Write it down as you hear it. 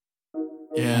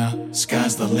Yeah,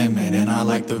 sky's the limit and I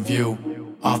like the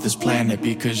view off this planet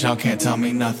because y'all can't tell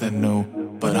me nothing new.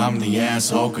 But I'm the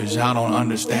asshole cause y'all don't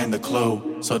understand the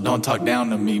clue. So don't talk down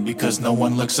to me because no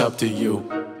one looks up to you.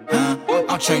 Huh?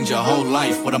 I'll change your whole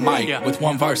life with a mic. With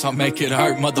one verse I'll make it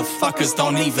hurt. Motherfuckers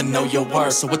don't even know your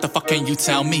worth. So what the fuck can you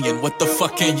tell me and what the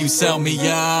fuck can you sell me?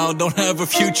 Y'all don't have a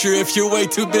future if you're way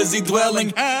too busy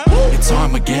dwelling. It's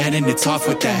Armageddon, it's off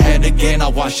with the head again.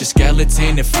 I'll wash your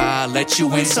skeleton if I let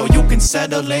you in so you can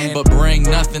settle in. But bring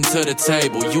nothing to the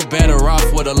table, you better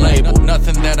off with a label.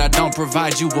 Nothing that I don't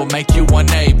provide you will make you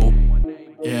unable.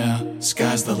 Yeah,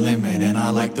 sky's the limit and I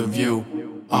like the view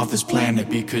off this planet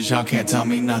because y'all can't tell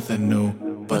me nothing new.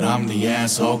 But I'm the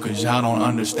asshole cause y'all don't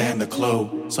understand the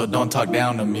clue. So don't talk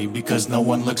down to me because no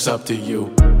one looks up to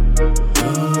you. Do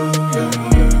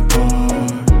your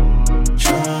part,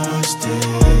 trust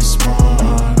is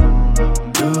smart.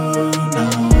 Do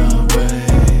not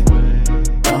wait,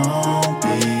 don't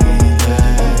be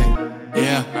late.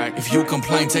 Yeah, if you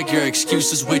complain, take your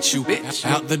excuses with you.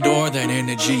 Out the door, that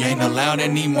energy ain't allowed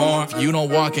anymore. If you don't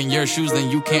walk in your shoes, then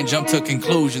you can't jump to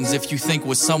conclusions. If you think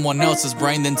with someone else's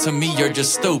brain, then to me you're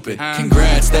just stupid.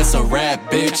 Congrats, that's a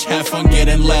rap, bitch. Have fun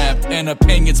getting lapped. And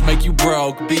opinions make you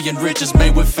broke. Being rich is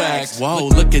made with facts. Whoa,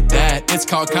 look at that, it's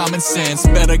called common sense.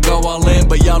 Better go all in,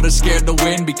 but y'all are scared to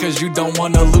win because you don't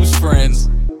wanna lose friends.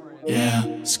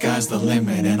 Yeah, sky's the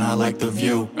limit and I like the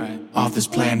view off this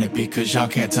planet because y'all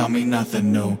can't tell me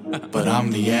nothing new. But I'm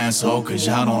the asshole cause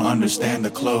y'all don't understand the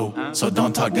clue. So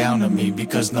don't talk down to me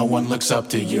because no one looks up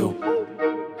to you.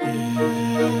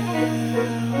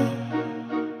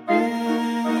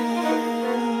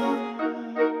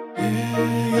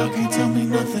 Yeah, y'all can't tell me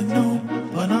nothing new.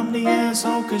 But I'm the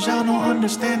asshole cause y'all don't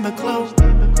understand the clue.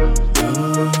 Do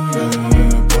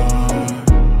your part,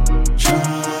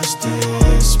 trust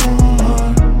is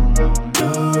smart. Do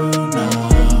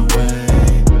not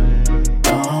wait,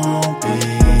 don't be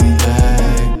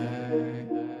late.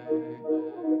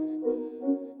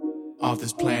 Off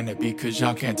this planet because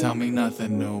y'all can't tell me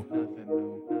nothing new.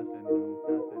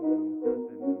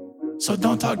 So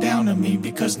don't talk down to me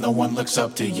because no one looks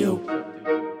up to you.